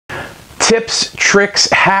Tips, tricks,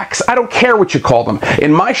 hacks, I don't care what you call them.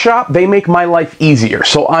 In my shop, they make my life easier,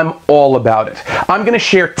 so I'm all about it. I'm going to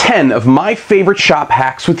share 10 of my favorite shop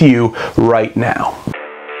hacks with you right now.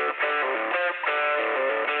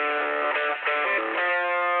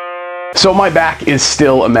 So my back is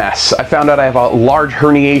still a mess. I found out I have a large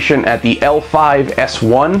herniation at the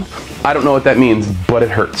L5-S1. I don't know what that means, but it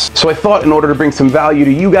hurts. So I thought in order to bring some value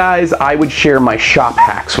to you guys, I would share my shop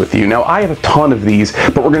hacks with you. Now, I have a ton of these,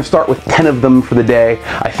 but we're gonna start with 10 of them for the day.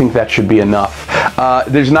 I think that should be enough.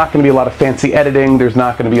 There's not gonna be a lot of fancy editing. There's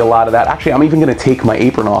not gonna be a lot of that. Actually, I'm even gonna take my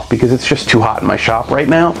apron off because it's just too hot in my shop right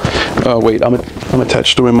now. Oh, wait, I'm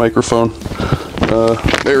attached to my microphone.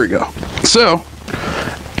 There we go. So,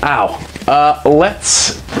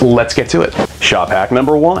 let's get to it. Shop hack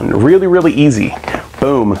number 1, really easy.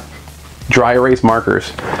 Boom. Dry erase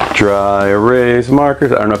markers. Dry erase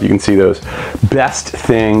markers. I don't know if you can see those. Best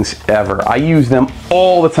things ever. I use them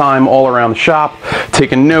all the time, all around the shop,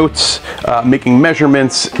 taking notes, making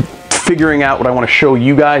measurements, figuring out what I want to show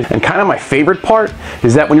you guys. And kind of my favorite part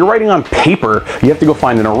is that when you're writing on paper, you have to go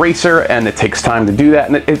find an eraser, and it takes time to do that.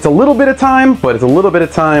 And it's a little bit of time, but it's a little bit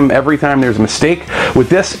of time every time there's a mistake. With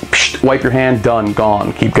this, psh, wipe your hand, done,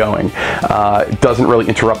 gone, keep going. It doesn't really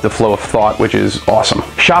interrupt the flow of thought, which is awesome.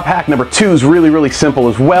 Shop hack number 2 is really simple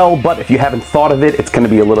as well, but if you haven't thought of it, it's going to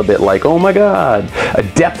be a little bit like, oh my god, a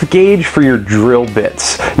depth gauge for your drill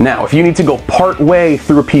bits. Now, if you need to go part way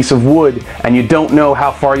through a piece of wood and you don't know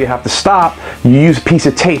how far you have to stop, you use a piece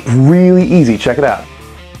of tape. Really easy. Check it out.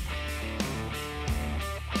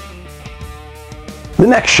 The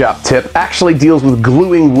next shop tip actually deals with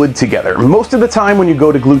gluing wood together. Most of the time when you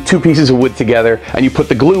go to glue 2 pieces of wood together and you put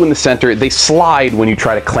the glue in the center, they slide when you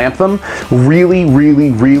try to clamp them. Really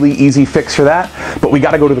easy fix for that, but we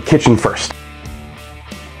got to go to the kitchen first.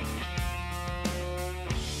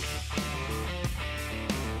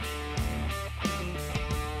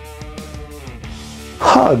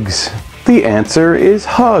 Hugs. The answer is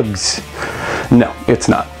hugs. No, it's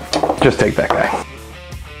not. Just take that guy.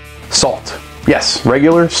 Salt. Yes,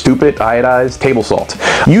 regular, stupid, iodized table salt.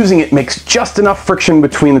 Using it makes just enough friction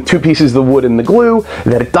between the 2 pieces of wood and the glue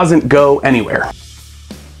that it doesn't go anywhere.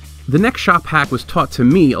 The next shop hack was taught to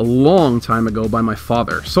me a long time ago by my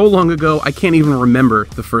father. So long ago, I can't even remember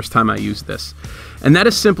the first time I used this. And that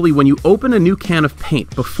is simply when you open a new can of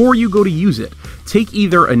paint, before you go to use it, take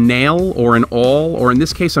either a nail or an awl, or in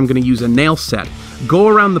this case I'm going to use a nail set, go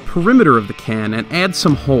around the perimeter of the can and add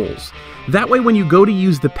some holes. That way when you go to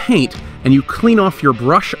use the paint and you clean off your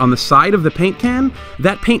brush on the side of the paint can,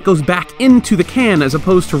 that paint goes back into the can as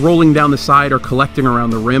opposed to rolling down the side or collecting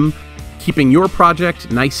around the rim, keeping your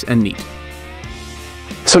project nice and neat.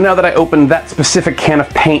 So now that I opened that specific can of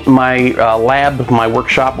paint, my lab, my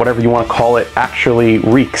workshop, whatever you want to call it, actually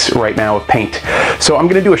reeks right now of paint. So I'm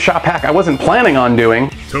going to do a shop hack I wasn't planning on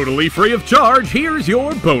doing. Totally free of charge, here's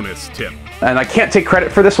your bonus tip. And I can't take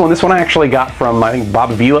credit for this one. This one I actually got from, I think, Bob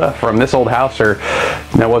Vila from This Old House, or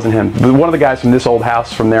that wasn't him. But one of the guys from This Old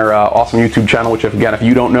House from their awesome YouTube channel, which again, if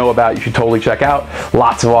you don't know about, you should totally check out.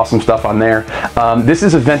 Lots of awesome stuff on there. This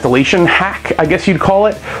is a ventilation hack, I guess you'd call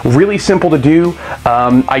it. Really simple to do.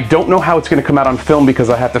 I don't know how it's going to come out on film because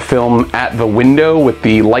I have to film at the window with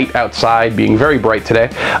the light outside being very bright today,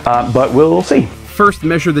 but we'll see. First,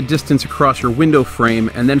 measure the distance across your window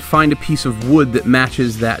frame and then find a piece of wood that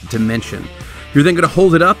matches that dimension. You're then going to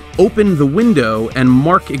hold it up, open the window, and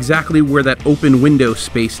mark exactly where that open window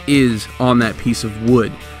space is on that piece of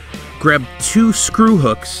wood. Grab 2 screw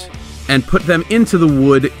hooks and put them into the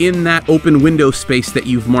wood in that open window space that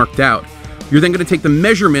you've marked out. You're then going to take the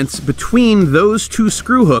measurements between those 2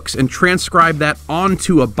 screw hooks and transcribe that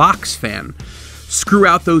onto a box fan. Screw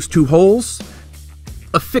out those 2 holes,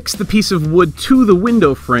 affix the piece of wood to the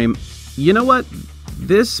window frame. You know what?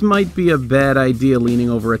 This might be a bad idea leaning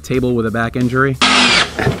over a table with a back injury.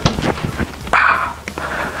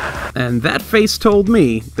 And that face told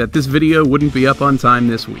me that this video wouldn't be up on time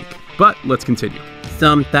this week. But let's continue.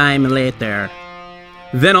 Sometime later.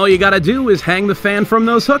 Then all you gotta do is hang the fan from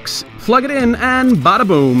those hooks, plug it in, and bada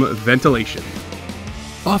boom, ventilation.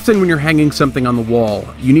 Often when you're hanging something on the wall,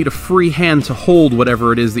 you need a free hand to hold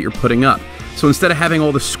whatever it is that you're putting up. So instead of having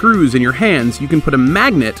all the screws in your hands, you can put a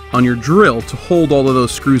magnet on your drill to hold all of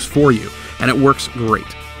those screws for you, and it works great.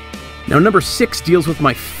 Now, number 6 deals with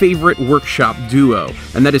my favorite workshop duo,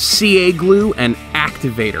 and that is CA glue and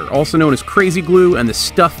activator, also known as crazy glue, and the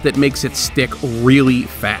stuff that makes it stick really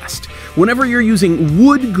fast. Whenever you're using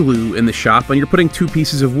wood glue in the shop and you're putting two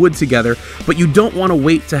pieces of wood together, but you don't want to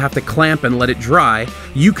wait to have to clamp and let it dry,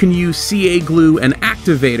 you can use CA glue and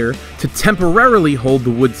activator to temporarily hold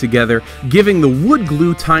the wood together, giving the wood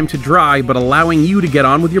glue time to dry but allowing you to get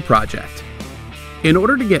on with your project. In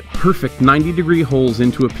order to get perfect 90-degree holes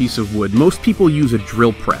into a piece of wood, most people use a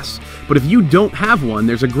drill press. But if you don't have one,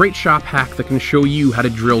 there's a great shop hack that can show you how to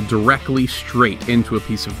drill directly straight into a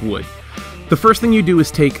piece of wood. The first thing you do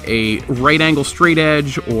is take a right angle straight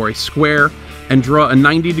edge or a square and draw a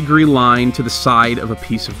 90-degree line to the side of a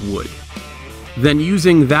piece of wood. Then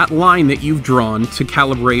using that line that you've drawn to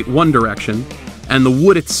calibrate one direction and the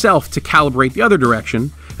wood itself to calibrate the other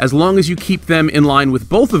direction, as long as you keep them in line with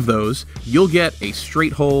both of those, you'll get a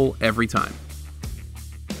straight hole every time.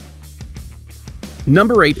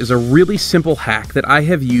 Number 8 is a really simple hack that I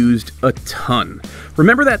have used a ton.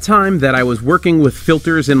 Remember that time that I was working with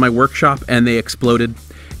filters in my workshop and they exploded?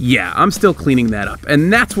 Yeah, I'm still cleaning that up,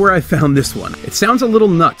 and that's where I found this one. It sounds a little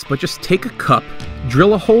nuts, but just take a cup,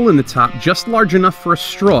 drill a hole in the top just large enough for a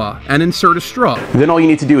straw, and insert a straw. Then all you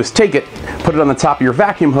need to do is take it, put it on the top of your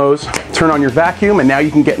vacuum hose, turn on your vacuum, and now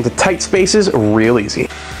you can get into tight spaces real easy.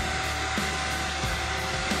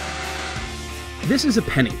 This is a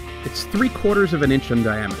penny. It's 3/4 of an inch in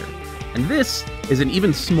diameter. And this is an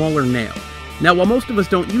even smaller nail. Now, while most of us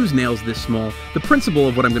don't use nails this small, the principle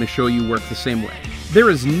of what I'm going to show you works the same way.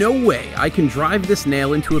 There is no way I can drive this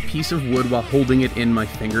nail into a piece of wood while holding it in my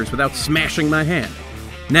fingers without smashing my hand.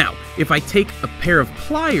 Now, if I take a pair of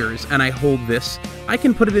pliers and I hold this, I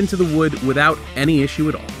can put it into the wood without any issue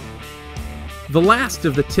at all. The last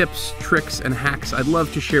of the tips, tricks, and hacks I'd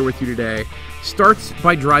love to share with you today starts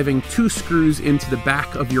by driving 2 screws into the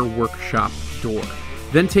back of your workshop door.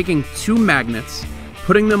 Then taking 2 magnets,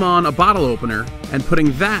 putting them on a bottle opener, and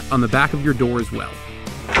putting that on the back of your door as well.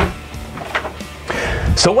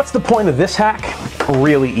 So what's the point of this hack?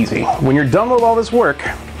 Really easy. When you're done with all this work,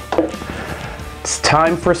 it's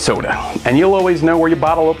time for soda. And you'll always know where your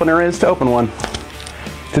bottle opener is to open one.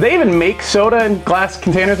 Do they even make soda in glass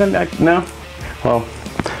containers? No? Well,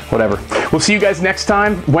 whatever. We'll see you guys next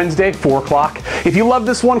time, Wednesday, 4 o'clock. If you love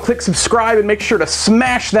this one, click subscribe and make sure to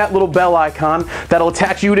smash that little bell icon. That'll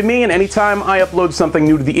attach you to me, and anytime I upload something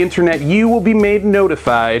new to the internet, you will be made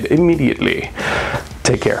notified immediately.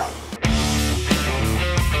 Take care.